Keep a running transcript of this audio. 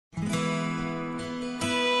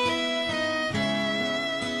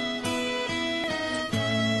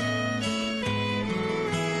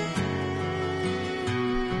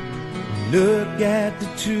Look at the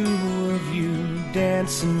two of you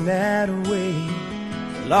dancing that way,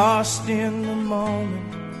 lost in the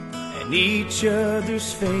moment and each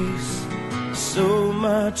other's face. So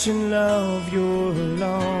much in love, you're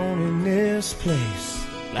alone in this place,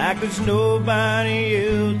 like there's nobody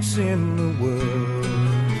else in the world.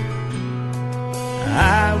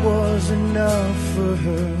 I was enough for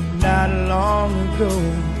her not long ago.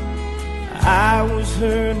 I was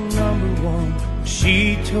her number one,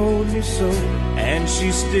 she told me so, and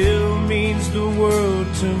she still means the world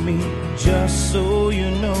to me, just so you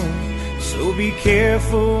know. So be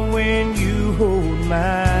careful when you hold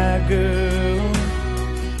my girl.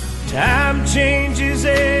 Time changes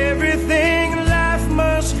everything, life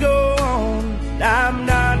must go on. I'm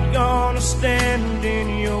not gonna stand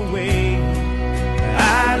in your way.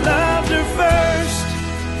 I loved her first,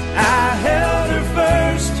 I held her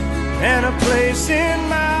first, and a place in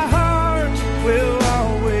my heart will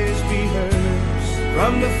always be hers.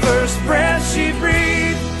 From the first breath she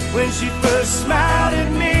breathed, when she first smiled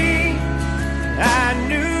at me, I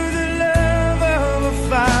knew the love of a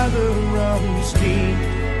father runs deep.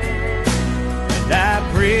 And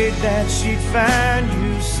I prayed that she'd find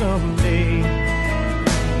you someday,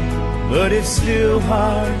 but it's still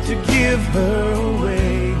hard to give her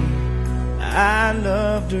away. I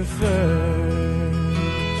loved her first.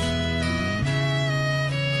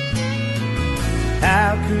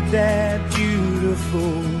 How could that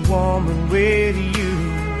beautiful woman with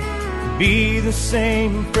you be the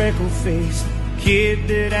same freckle-faced kid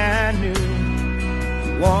that I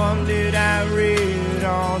knew, one that I read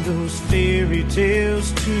all those fairy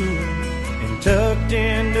tales to, and tucked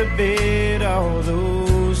into bed all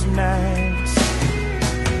those nights?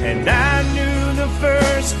 And I knew the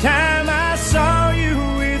first time I saw you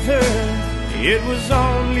with her, it was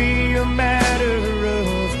only a matter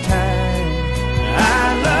of time.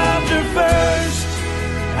 I loved her first,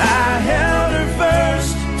 I held her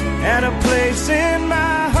first, and a place in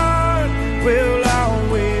my heart will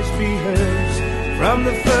always be hers. From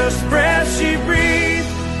the first breath she breathed,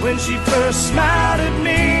 when she first smiled at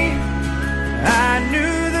me, I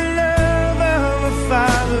knew the love of a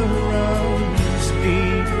father runs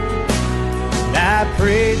deep. And I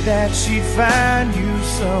prayed that she'd find you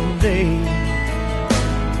someday,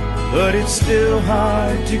 but it's still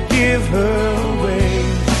hard to give her away.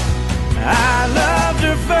 I loved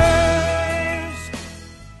her first,